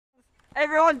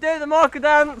Everyone do the Michael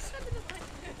dance!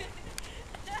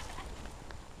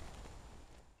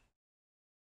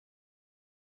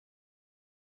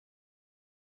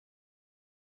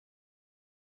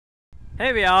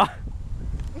 Here we are.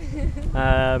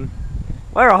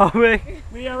 Where are we?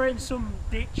 We are in some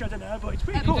ditch, I don't know, but it's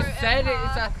pretty cool. You just said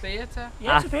it's a theatre.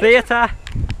 Yeah, Our theatre.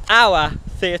 Our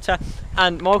theatre.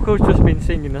 And Michael's just been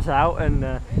singing us out,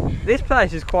 and this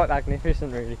place is quite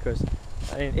magnificent really, because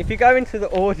I mean, if you go into the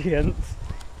audience,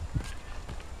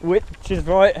 which is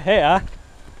right here,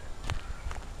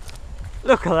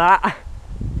 look at that.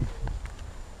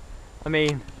 I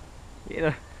mean, you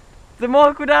know, the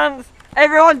Michael dance.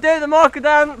 Everyone do the Michael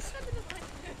dance.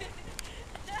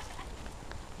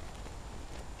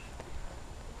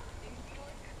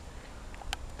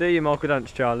 Do your Michael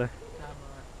dance, Charlie.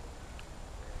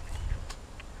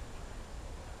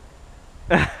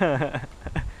 Are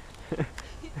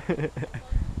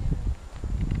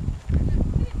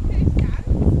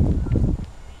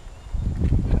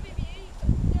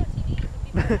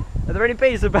there any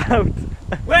bees about?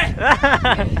 Where?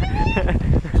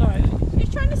 Sorry. He's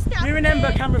trying to stab We remember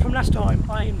me. camera from last time.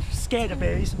 I am scared of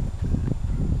bees.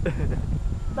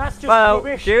 That's just Well,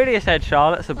 rubbish. Julia said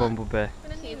Charlotte's a bumblebee.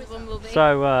 He's a bumblebee.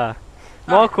 So,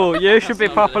 Michael, you should be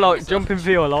proper like jumping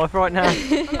for your life right now.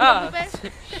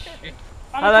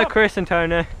 Hello, Chris and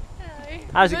Tony. Hello.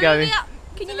 How's it going? Can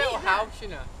you It's a little move it? house, you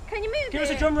know. Can you move Give it? us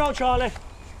a drum roll, Charlie.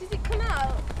 Does it come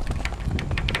out?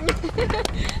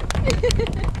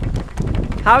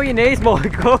 How are your knees,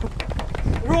 Michael?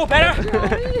 We're all better.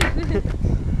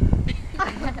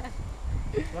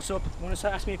 What's up? Want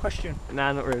to ask me a question?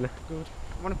 Nah, not really. Good.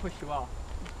 I want to push you off.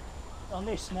 On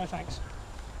this? No thanks.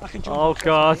 I can jump. Oh off,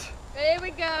 God. Here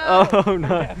we go. Oh I'm a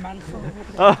no. bit of man from.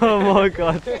 Oh my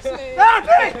God. Ah,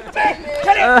 bee! Bee!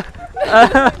 Get it!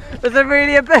 Is there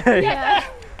really a bee? Yeah.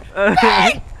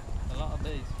 A lot of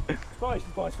these. Bites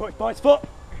foot.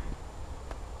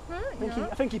 Right,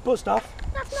 I think he buzzed off.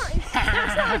 that's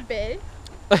not a bee.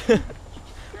 I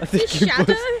think His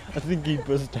shadow. I think he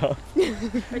buzzed off.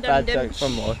 Bad joke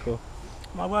from Michael.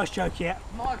 My worst joke yet.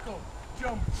 Michael,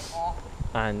 jump off.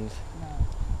 And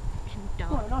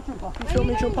Come on, I'll jump off. You Where feel are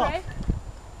me you jump going, off?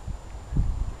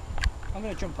 I'm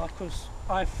going to jump off because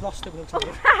I've lost it with a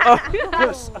tire.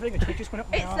 Plus, I think a tree just went up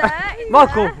my It's arm. there. It's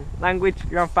Michael, there. language,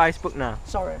 you're on Facebook now.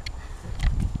 Sorry.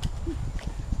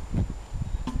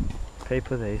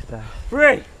 People these days.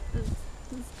 3,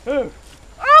 2,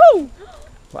 Oh!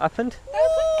 What happened?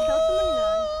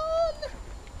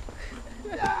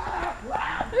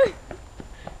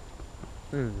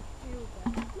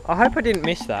 I hope I didn't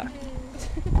miss that.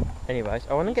 Anyways,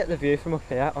 I want to get the view from up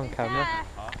here on camera.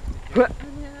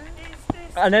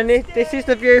 And then this is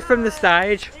the view from the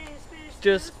stage.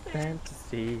 Just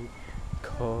fantasy,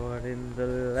 caught in the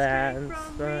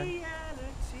landslide.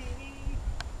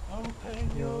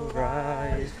 open Your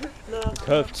eyes, look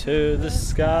up to the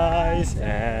skies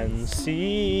and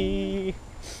see.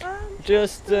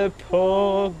 Just a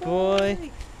poor boy,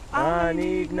 I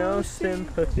need no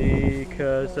sympathy,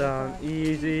 'cause I'm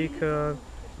easy come,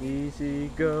 easy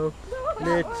go,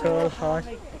 little high,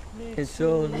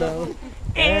 little low.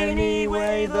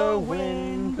 Anyway the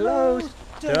wind blows,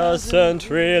 doesn't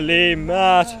really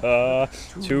matter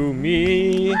to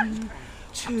me,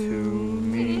 to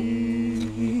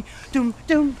me. Dum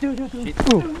dum dum dum dum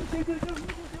dum.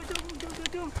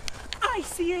 I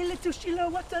see a little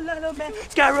silhouette, a little man.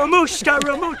 Scaramouche,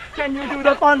 Scaramouche, can you do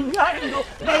the fun angle?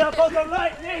 They are both of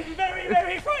lightning, very,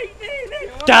 very frightening.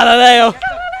 Galileo!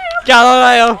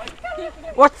 Galileo!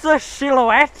 What's a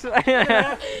silhouette?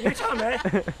 You tell me.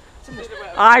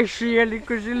 I see a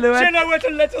little silhouette. Silhouette, a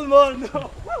little man.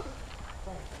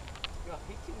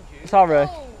 Sorry,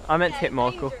 I meant to hit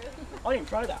Michael. I didn't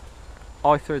throw that.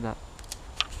 I threw that.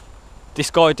 This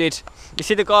guy did. You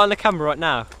see the guy on the camera right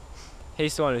now?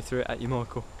 He's the one who threw it at you,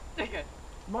 Michael.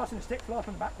 Martin the stick fly off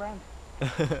in the background.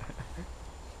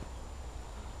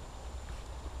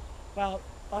 Well,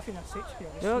 I think that's it, to be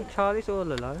honest. Look, Charlie's all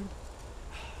alone.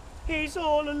 He's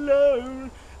all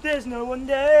alone. There's no one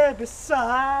there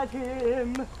beside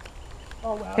him.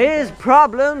 Oh well. His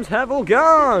problems have all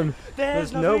gone.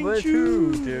 There's nowhere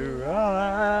nothing to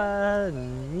deride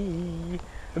me.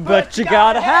 But you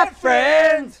gotta have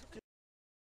friends.